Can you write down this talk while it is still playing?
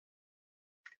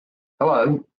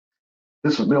Hello,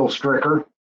 this is Bill Stricker,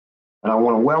 and I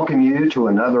want to welcome you to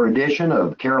another edition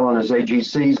of Carolinas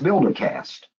AGC's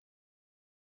Buildercast.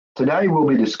 Today, we'll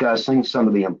be discussing some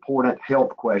of the important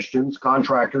health questions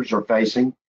contractors are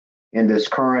facing in this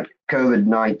current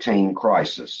COVID-19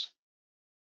 crisis.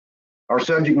 Our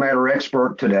subject matter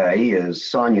expert today is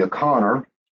Sonia Connor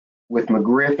with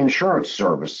McGriff Insurance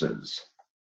Services.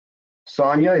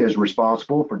 Sonia is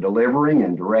responsible for delivering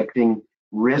and directing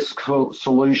risk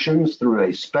solutions through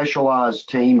a specialized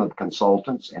team of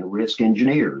consultants and risk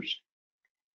engineers.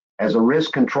 As a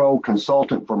risk control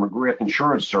consultant for McGriff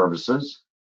Insurance Services,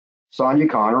 Sonia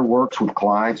Connor works with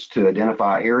clients to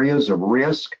identify areas of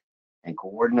risk and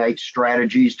coordinate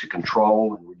strategies to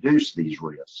control and reduce these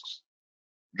risks.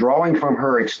 Drawing from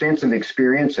her extensive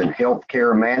experience in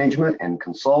healthcare management and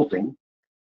consulting,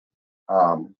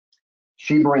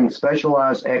 she brings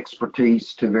specialized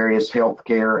expertise to various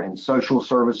healthcare and social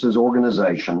services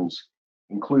organizations,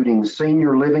 including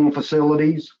senior living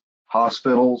facilities,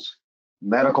 hospitals,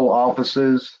 medical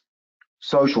offices,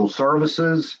 social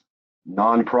services,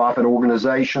 nonprofit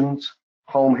organizations,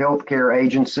 home healthcare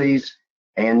agencies,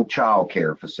 and child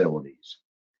care facilities.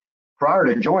 Prior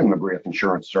to joining McGriff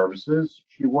Insurance Services,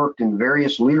 she worked in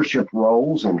various leadership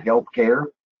roles in healthcare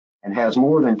and has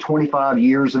more than 25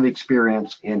 years of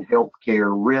experience in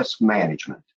healthcare risk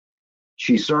management.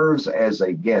 She serves as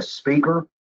a guest speaker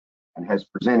and has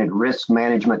presented risk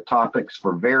management topics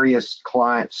for various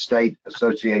client state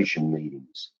association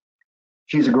meetings.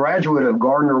 She's a graduate of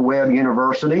Gardner-Webb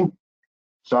University.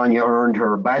 Sonia earned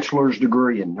her bachelor's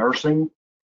degree in nursing.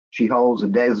 She holds a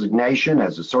designation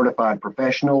as a certified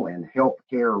professional in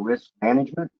healthcare risk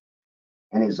management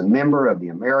and is a member of the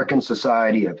American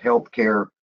Society of Healthcare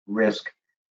Risk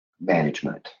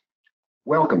Management.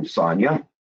 Welcome, Sonia.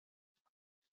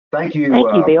 Thank you.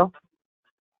 Thank you, Bill.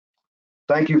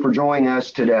 Thank you for joining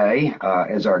us today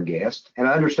as our guest. And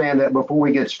I understand that before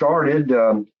we get started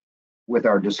with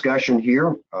our discussion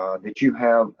here, that you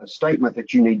have a statement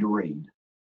that you need to read.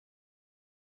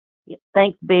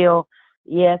 Thanks, Bill.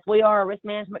 Yes, we are a risk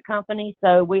management company,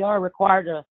 so we are required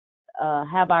to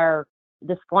have our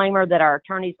disclaimer that our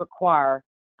attorneys require.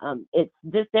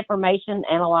 This information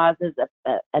analysis,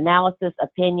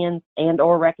 opinions,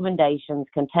 and/or recommendations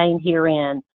contained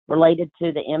herein related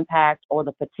to the impact or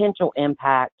the potential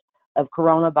impact of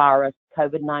coronavirus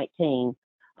COVID-19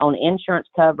 on insurance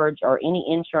coverage or any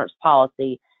insurance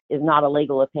policy is not a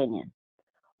legal opinion,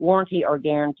 warranty, or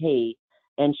guarantee,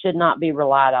 and should not be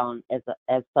relied on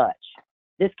as such.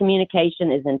 This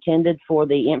communication is intended for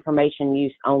the information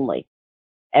use only.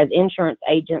 As insurance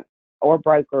agents or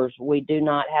brokers, we do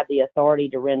not have the authority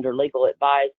to render legal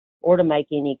advice or to make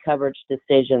any coverage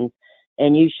decisions,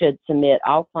 and you should submit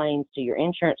all claims to your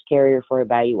insurance carrier for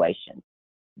evaluation.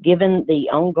 Given the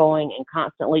ongoing and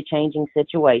constantly changing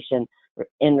situation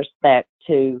in respect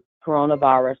to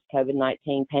coronavirus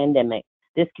COVID-19 pandemic,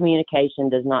 this communication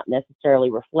does not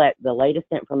necessarily reflect the latest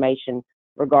information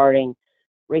regarding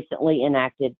recently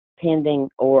enacted, pending,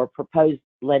 or proposed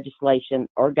legislation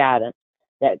or guidance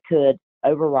that could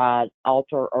override,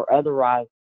 alter, or otherwise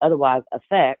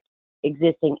affect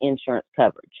existing insurance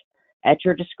coverage. At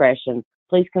your discretion,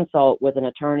 please consult with an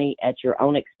attorney at your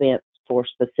own expense for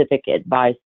specific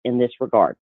advice in this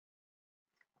regard.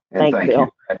 And Thank you.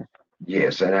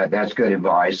 Yes, and that's good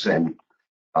advice. And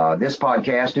this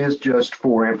podcast is just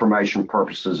for information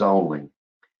purposes only.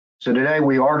 So today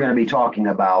we are going to be talking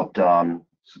about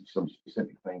some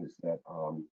specific things that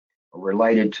are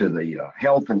related to the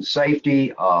health and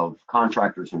safety of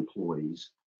contractors' employees.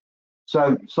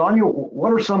 So, Sonia,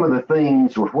 what are some of the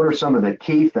things, or what are some of the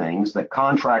key things that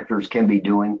contractors can be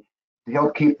doing to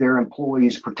help keep their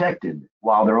employees protected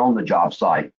while they're on the job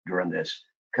site during this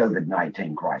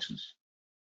COVID-19 crisis?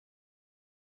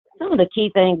 Some of the key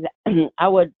things I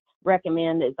would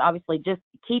recommend is obviously just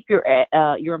keep your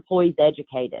employees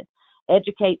educated.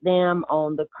 Educate them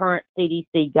on the current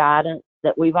CDC guidance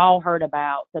that we've all heard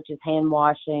about, such as hand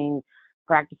washing,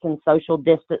 practicing social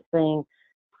distancing,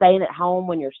 staying at home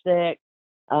when you're sick,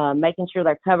 making sure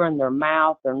they're covering their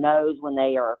mouth, their nose when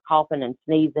they are coughing and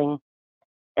sneezing.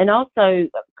 And also,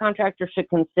 contractors should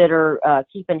consider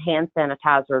keeping hand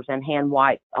sanitizers and hand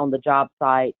wipes on the job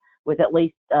site with at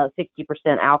least 60%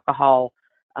 alcohol,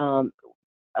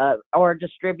 or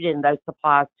distributing those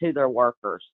supplies to their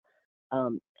workers.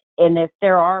 And if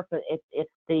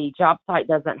the job site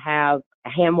doesn't have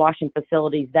hand washing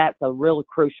facilities, that's a really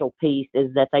crucial piece,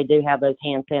 is that they do have those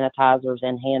hand sanitizers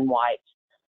and hand wipes.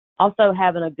 Also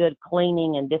having a good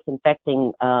cleaning and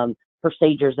disinfecting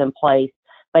procedures in place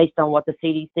based on what the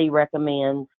CDC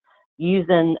recommends,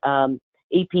 using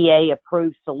EPA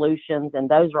approved solutions, and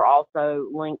those are also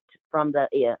linked from the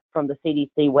CDC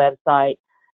website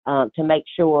to make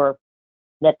sure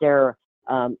that they're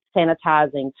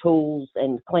sanitizing tools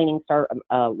and cleaning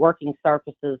working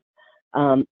surfaces.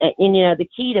 And the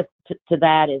key to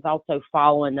that is also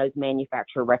following those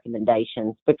manufacturer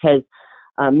recommendations, because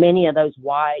many of those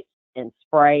wipes and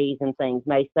sprays and things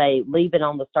may say leave it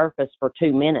on the surface for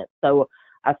 2 minutes. So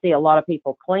I see a lot of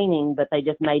people cleaning, but they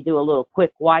just may do a little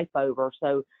quick wipe over.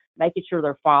 So making sure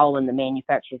they're following the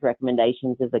manufacturer's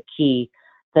recommendations is a key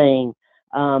thing.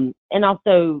 And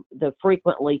also the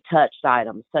frequently touched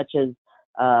items, such as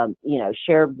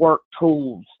shared work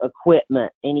tools,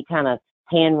 equipment, any kind of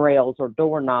handrails or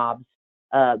doorknobs.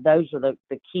 Those are the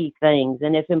key things.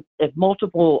 And if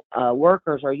multiple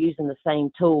workers are using the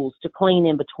same tools, to clean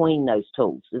in between those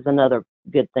tools is another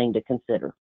good thing to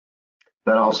consider.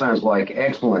 That all sounds like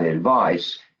excellent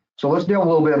advice. So let's deal a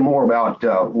little bit more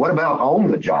about what about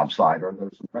on the job site? Are there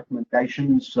some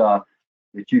recommendations that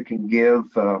you can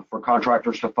give for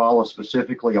contractors to follow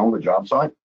specifically on the job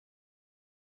site?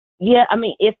 Yeah, I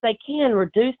mean, if they can,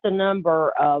 reduce the number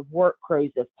of work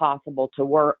crews if possible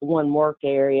to one work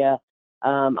area.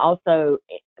 Also,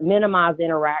 minimize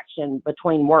interaction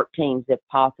between work teams if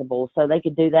possible. So they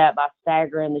could do that by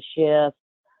staggering the shifts,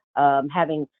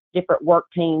 having different work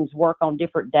teams work on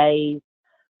different days,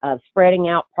 spreading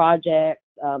out projects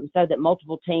so that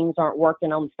multiple teams aren't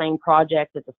working on the same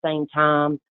project at the same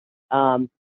time.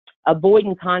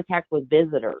 Avoiding contact with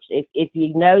visitors. If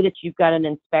you know that you've got an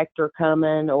inspector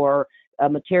coming or a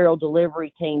material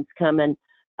delivery team's coming,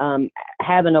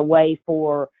 having a way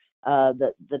for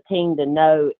the team to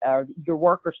know, or your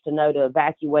workers to know, to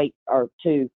evacuate or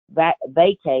to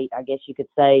vacate, I guess you could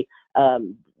say,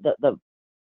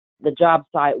 the job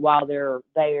site while they're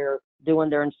there doing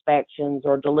their inspections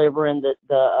or delivering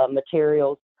the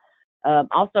materials.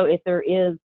 Also, if there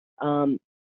is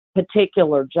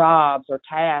particular jobs or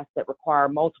tasks that require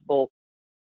multiple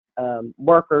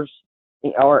workers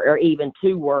or even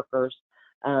 2 workers,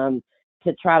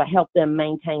 to try to help them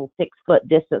maintain 6-foot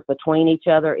distance between each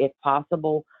other if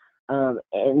possible.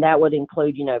 And that would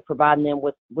include, providing them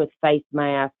with face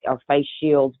masks or face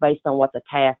shields based on what the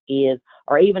task is,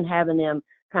 or even having them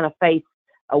kind of face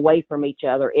away from each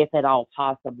other if at all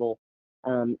possible.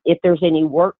 If there's any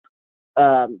work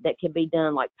that can be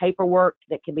done, like paperwork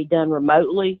that can be done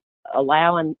remotely,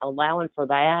 allowing for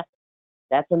that.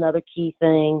 That's another key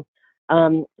thing.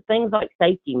 Things like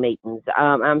safety meetings.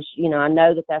 I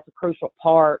know that that's a crucial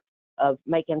part of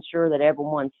making sure that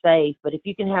everyone's safe. But if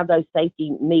you can have those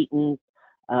safety meetings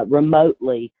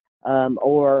remotely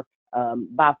or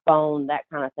by phone, that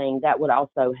kind of thing, that would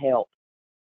also help.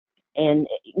 And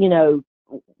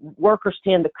workers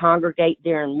tend to congregate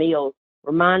during meals,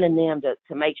 reminding them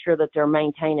to make sure that they're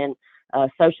maintaining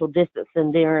social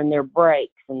distancing during their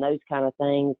breaks and those kind of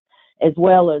things, as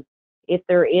well as if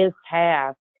there is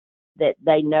tasks that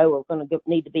they know are going to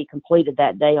need to be completed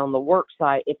that day on the work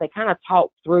site, if they kind of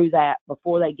talk through that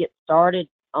before they get started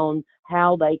on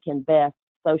how they can best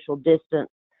social distance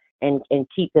and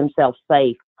keep themselves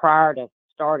safe prior to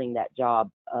starting that job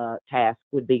task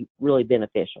would be really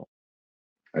beneficial.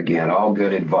 Again, all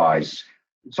good advice.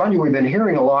 Sonia, we've been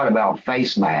hearing a lot about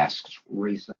face masks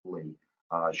recently.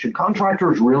 Should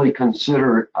contractors really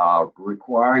consider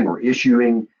requiring or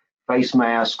issuing face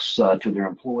masks to their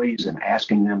employees and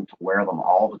asking them to wear them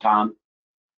all the time?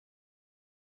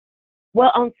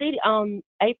 Well, on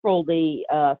April the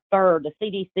 3rd, the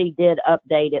CDC did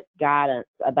update its guidance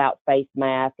about face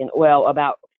masks and,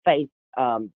 about face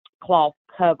cloth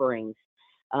coverings.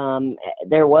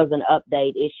 There was an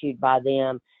update issued by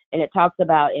them, and it talks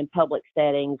about in public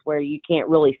settings where you can't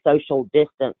really social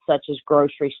distance, such as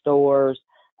grocery stores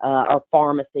or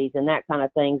pharmacies and that kind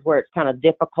of things, where it's kind of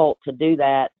difficult to do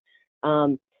that.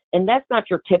 And that's not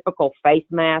your typical face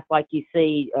mask like you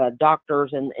see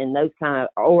doctors and those kind of,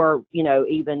 or,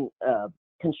 even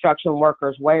construction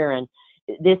workers wearing.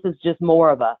 This is just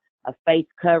more of a face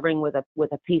covering with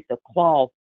a piece of cloth.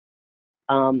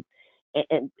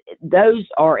 And those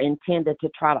are intended to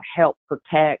try to help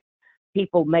protect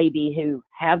people maybe who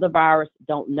have the virus,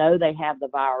 don't know they have the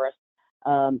virus,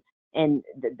 and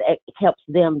it helps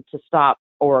them to stop,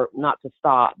 or not to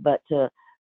stop, but to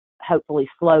hopefully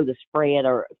slow the spread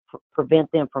or prevent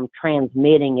them from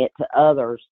transmitting it to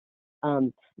others.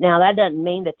 Now, that doesn't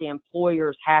mean that the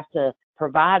employers have to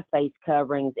provide face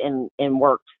coverings in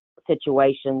work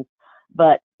situations,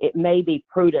 but it may be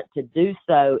prudent to do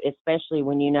so, especially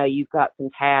when you've got some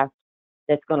tasks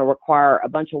that's going to require a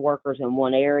bunch of workers in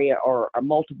one area, or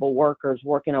multiple workers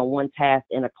working on one task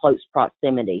in a close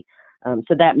proximity.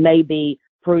 So that may be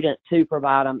prudent to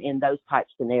provide them in those type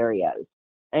scenarios.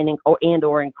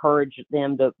 or encourage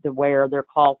them to wear their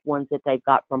cloth ones that they've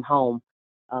got from home,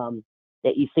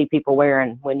 that you see people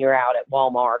wearing when you're out at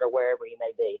Walmart or wherever you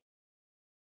may be.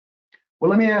 Well,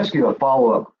 let me ask you a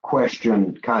follow-up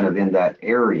question kind of in that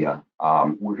area.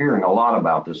 We're hearing a lot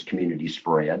about this community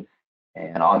spread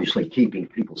and obviously keeping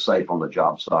people safe on the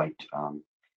job site.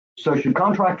 So should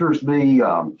contractors be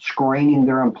screening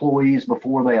their employees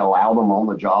before they allow them on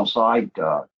the job site?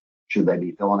 Should they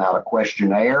be filling out a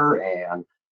questionnaire? And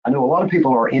I know a lot of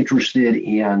people are interested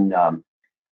in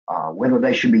whether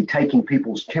they should be taking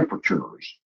people's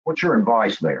temperatures. What's your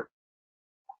advice there?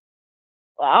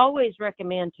 Well, I always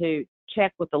recommend to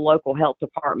check with the local health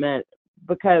department,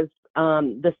 because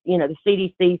the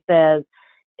CDC says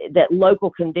that local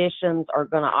conditions are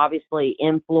going to obviously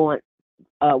influence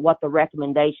what the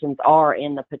recommendations are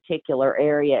in the particular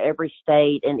area. Every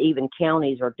state and even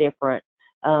counties are different.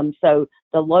 So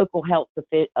the local health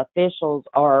officials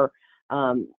are,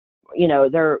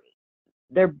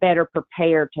 they're better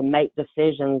prepared to make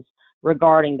decisions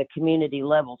regarding the community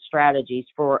level strategies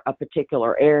for a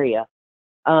particular area.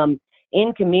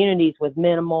 In communities with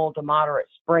minimal to moderate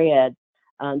spread,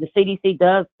 the CDC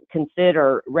does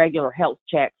consider regular health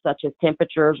checks such as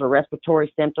temperatures or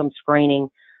respiratory symptom screening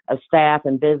of staff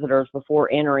and visitors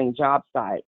before entering job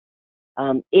sites.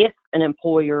 If an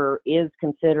employer is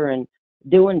considering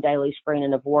doing daily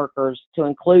screening of workers to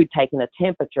include taking a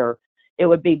temperature, it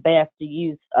would be best to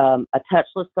use a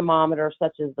touchless thermometer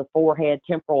such as the forehead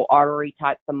temporal artery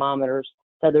type thermometers.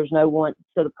 So so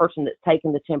the person that's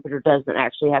taking the temperature doesn't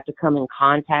actually have to come in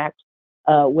contact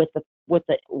with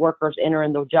the workers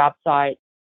entering the job site.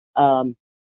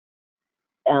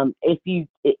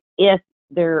 If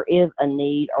there is a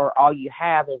need or all you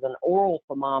have is an oral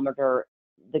thermometer,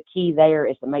 the key there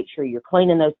is to make sure you're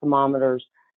cleaning those thermometers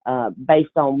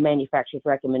based on manufacturer's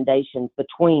recommendations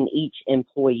between each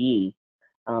employee.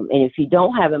 And if you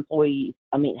don't have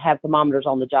have thermometers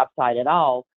on the job site at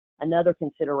all, another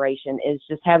consideration is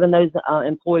just having those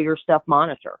employers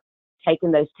self-monitor,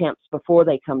 taking those temps before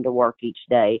they come to work each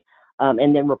day,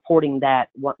 and then reporting that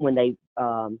when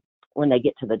they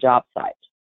get to the job site.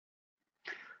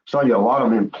 Sonia, a lot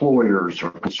of employers are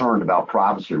concerned about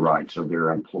privacy rights of their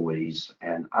employees,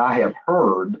 and I have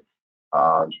heard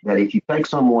that if you take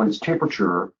someone's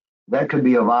temperature, that could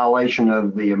be a violation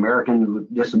of the American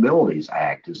Disabilities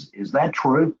Act. Is that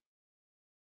true?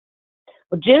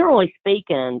 Well, generally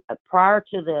speaking, prior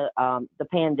to the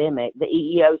pandemic, the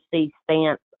EEOC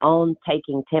stance on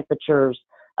taking temperatures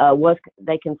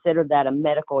they considered that a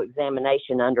medical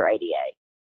examination under ADA.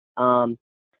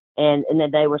 And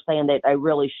then they were saying that they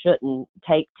really shouldn't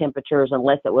take temperatures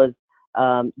unless it was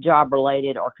job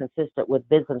related or consistent with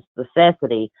business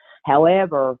necessity.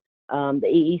 However,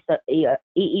 the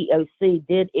EEOC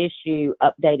did issue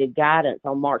updated guidance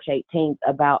on March 18th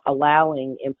about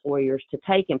allowing employers to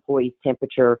take employees'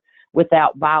 temperature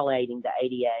without violating the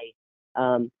ADA,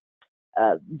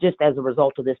 just as a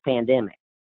result of this pandemic.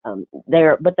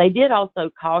 But they did also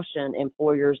caution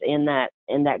employers in that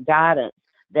guidance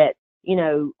that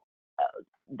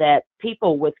that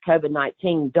people with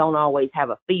COVID-19 don't always have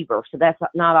a fever, so that's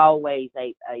not always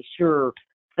a sure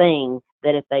thing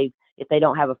that if they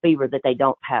don't have a fever that they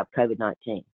don't have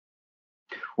COVID-19.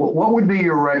 Well, what would be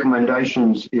your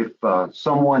recommendations if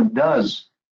someone does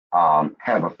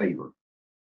have a fever?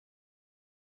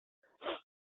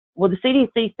 Well, the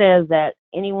CDC says that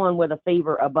anyone with a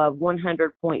fever above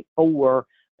 100.4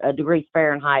 degrees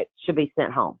Fahrenheit should be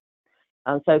sent home.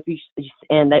 So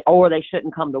they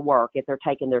shouldn't come to work if they're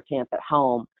taking their temp at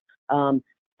home.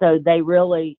 So they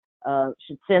really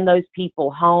should send those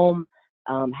people home,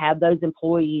 have those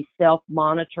employees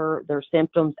self-monitor their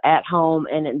symptoms at home,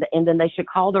 and then they should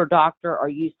call their doctor or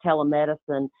use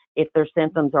telemedicine if their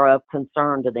symptoms are of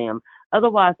concern to them.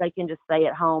 Otherwise, they can just stay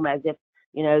at home as if,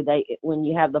 when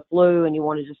you have the flu and you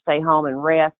want to just stay home and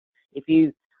rest. If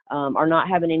you are not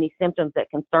having any symptoms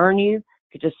that concern you, you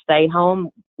could just stay home.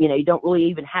 You don't really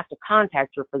even have to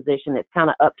contact your physician. It's kind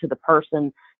of up to the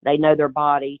person. They know their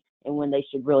body and when they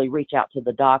should really reach out to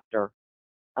the doctor.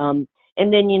 And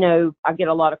then, I get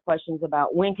a lot of questions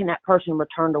about when can that person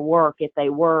return to work if they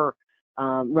were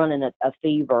running a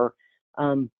fever.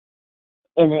 And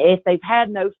if they've had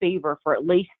no fever for at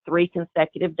least 3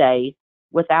 consecutive days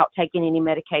without taking any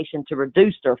medication to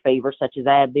reduce their fever, such as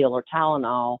Advil or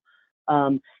Tylenol,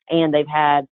 and they've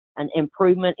had an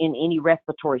improvement in any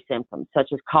respiratory symptoms,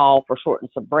 such as cough or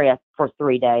shortness of breath for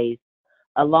 3 days,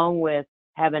 along with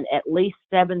having at least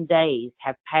 7 days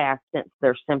have passed since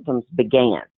their symptoms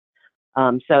began.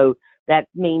 So that's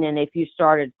meaning if you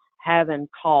started having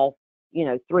cough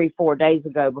 3-4 days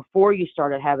ago before you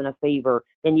started having a fever,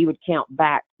 then you would count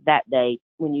back that day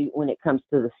when it comes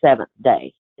to the 7th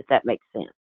day, if that makes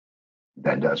sense.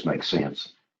 That does make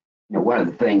sense. One of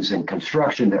the things in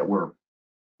construction that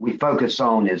we focus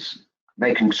on is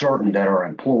making certain that our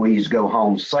employees go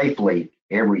home safely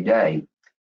every day.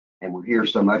 And we hear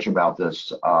so much about this,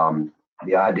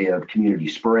 the idea of community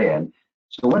spread.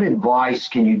 So what advice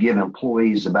can you give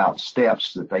employees about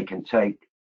steps that they can take,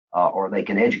 or they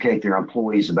can educate their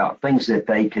employees about things that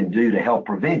they can do to help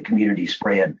prevent community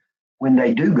spread when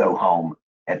they do go home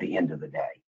at the end of the day?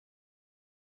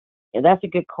 Yeah, that's a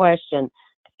good question.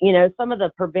 Some of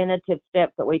the preventative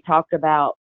steps that we talked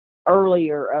about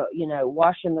earlier,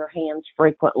 washing their hands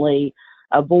frequently,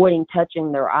 avoiding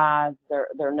touching their eyes,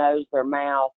 their nose, their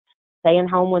mouth, staying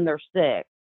home when they're sick,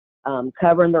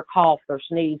 covering their cough, their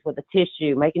sneeze with a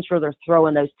tissue, making sure they're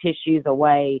throwing those tissues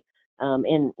away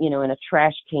in a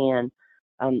trash can,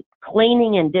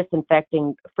 cleaning and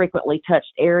disinfecting frequently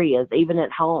touched areas, even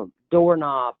at home,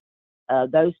 doorknobs,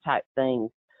 those type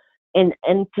things, and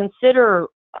consider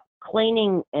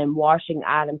cleaning and washing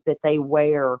items that they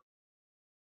wear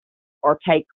or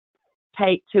take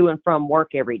to and from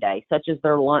work every day, such as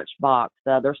their lunch box,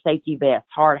 their safety vest,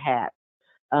 hard hat,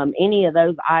 any of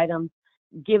those items,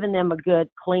 giving them a good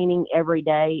cleaning every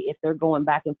day if they're going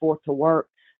back and forth to work.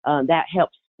 That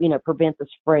helps, prevent the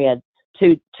spread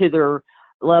to their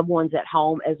loved ones at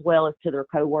home as well as to their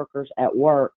coworkers at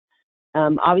work.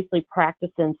 Obviously,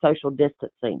 practicing social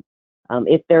distancing.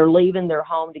 If they're leaving their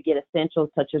home to get essentials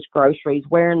such as groceries,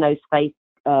 wearing those face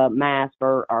masks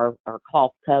or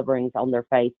cloth coverings on their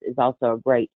face is also a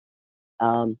great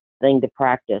thing to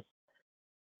practice.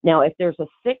 Now, if there's a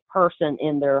sick person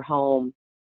in their home,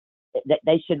 that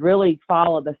they should really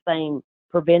follow the same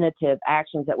preventative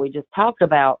actions that we just talked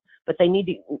about, but they need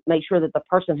to make sure that the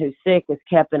person who's sick is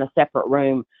kept in a separate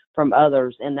room from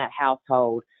others in that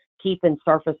household, keeping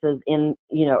surfaces in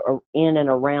and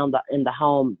around in the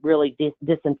home really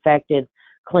disinfected,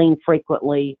 clean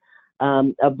frequently,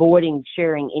 avoiding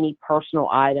sharing any personal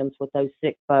items with those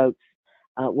sick folks,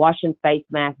 washing face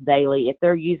masks daily. If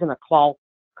they're using a cloth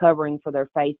covering for their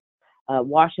face,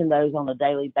 washing those on a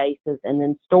daily basis, and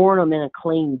then storing them in a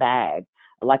clean bag,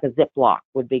 like a Ziploc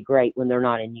would be great when they're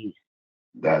not in use.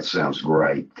 That sounds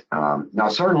great. Now,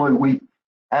 certainly we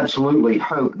absolutely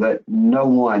hope that no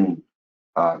one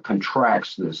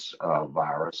contracts this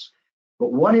virus,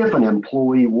 but what if an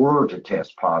employee were to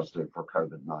test positive for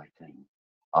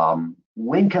COVID-19?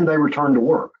 When can they return to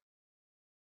work?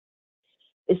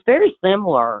 It's very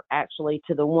similar, actually,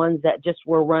 to the ones that just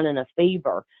were running a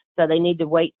fever. So they need to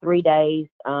wait 3 days.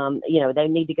 They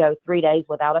need to go 3 days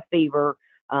without a fever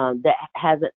that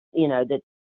hasn't,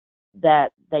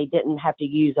 that they didn't have to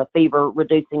use a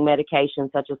fever-reducing medication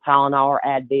such as Tylenol or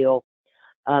Advil.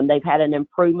 They've had an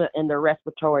improvement in their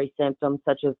respiratory symptoms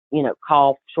such as,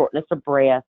 cough, shortness of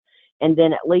breath, and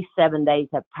then at least 7 days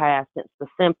have passed since the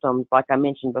symptoms, like I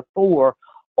mentioned before,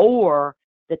 or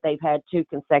that they've had 2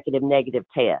 consecutive negative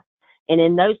tests. And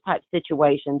in those type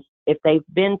situations, if they've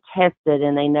been tested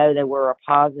and they know they were a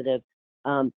positive,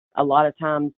 a lot of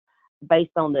times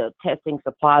based on the testing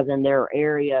supplies in their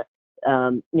area,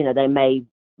 they may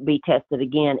be tested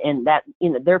again, and that,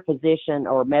 their physician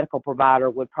or medical provider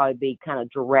would probably be kind of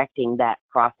directing that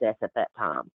process at that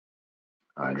time.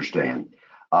 I understand.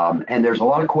 And there's a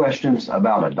lot of questions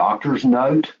about a doctor's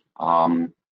note.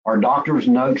 Are doctor's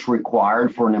notes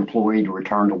required for an employee to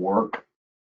return to work?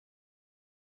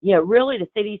 Yeah, really, the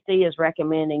CDC is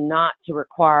recommending not to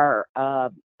require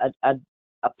a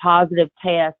positive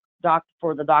test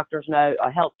for the doctor's note, a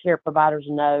healthcare provider's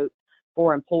note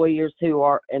for employees who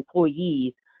are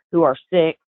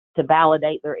sick to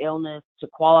validate their illness, to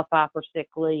qualify for sick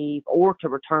leave, or to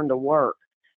return to work.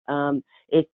 That's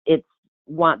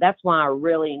why I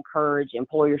really encourage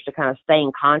employers to kind of stay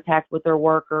in contact with their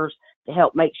workers to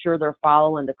help make sure they're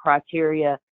following the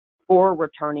criteria for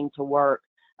returning to work.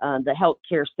 The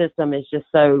healthcare system is just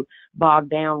so bogged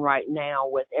down right now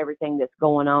with everything that's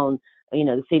going on.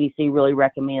 The CDC really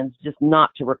recommends just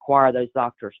not to require those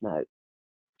doctor's notes.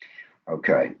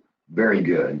 Okay, very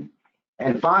good.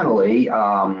 And finally,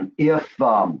 if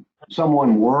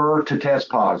someone were to test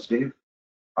positive,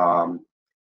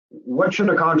 what should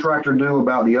a contractor do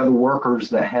about the other workers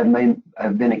that have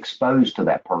been exposed to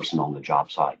that person on the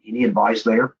job site? Any advice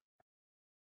there?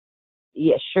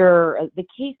 Yeah, sure. The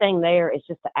key thing there is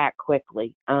just to act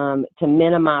quickly, to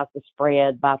minimize the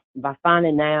spread by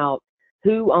finding out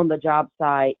who on the job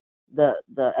site the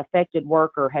affected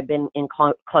worker had been in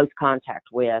close contact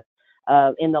with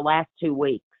in the last 2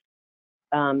 weeks.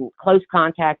 close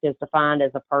contact is defined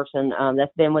as a person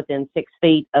that's been within 6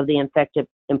 feet of the infected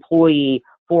employee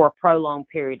for a prolonged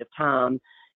period of time,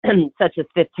 such as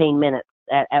 15 minutes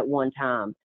at one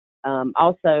time.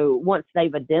 Also, once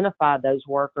they've identified those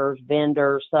workers,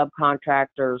 vendors,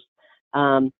 subcontractors,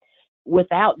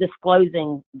 without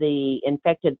disclosing the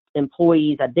infected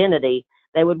employee's identity,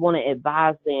 they would want to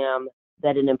advise them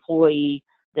that an employee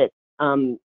that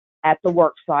at the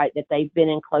work site that they've been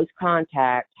in close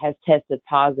contact has tested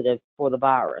positive for the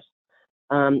virus.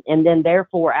 And then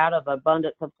therefore, out of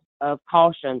abundance of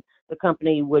caution, the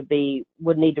company would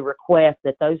need to request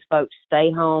that those folks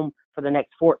stay home for the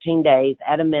next 14 days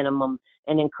at a minimum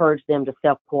and encourage them to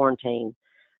self-quarantine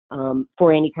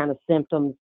for any kind of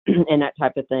symptoms and that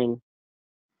type of thing.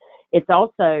 It's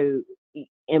also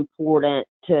important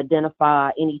to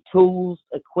identify any tools,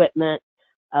 equipment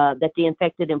that the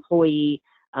infected employee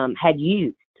had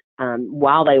used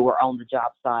while they were on the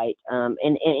job site, and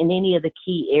any of the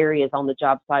key areas on the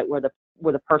job site where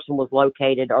the person was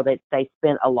located or that they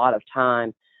spent a lot of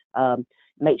time.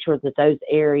 Make sure that those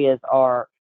areas are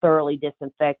thoroughly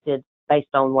disinfected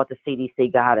based on what the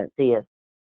CDC guidance is.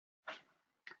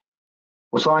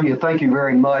 Well, Sonia, thank you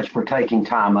very much for taking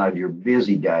time out of your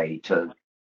busy day to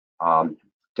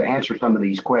answer some of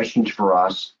these questions for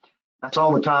us. That's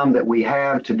all the time that we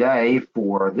have today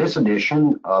for this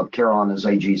edition of Carolina's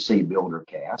AGC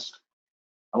BuilderCast.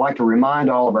 I'd like to remind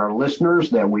all of our listeners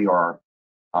that we are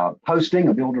posting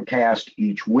a BuilderCast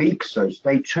each week, so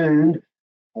stay tuned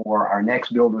for our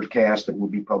next BuilderCast that will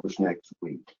be published next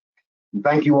week. And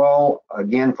thank you all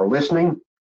again for listening,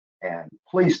 and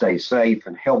please stay safe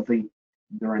and healthy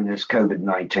during this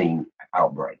COVID-19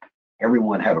 outbreak.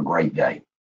 Everyone have a great day.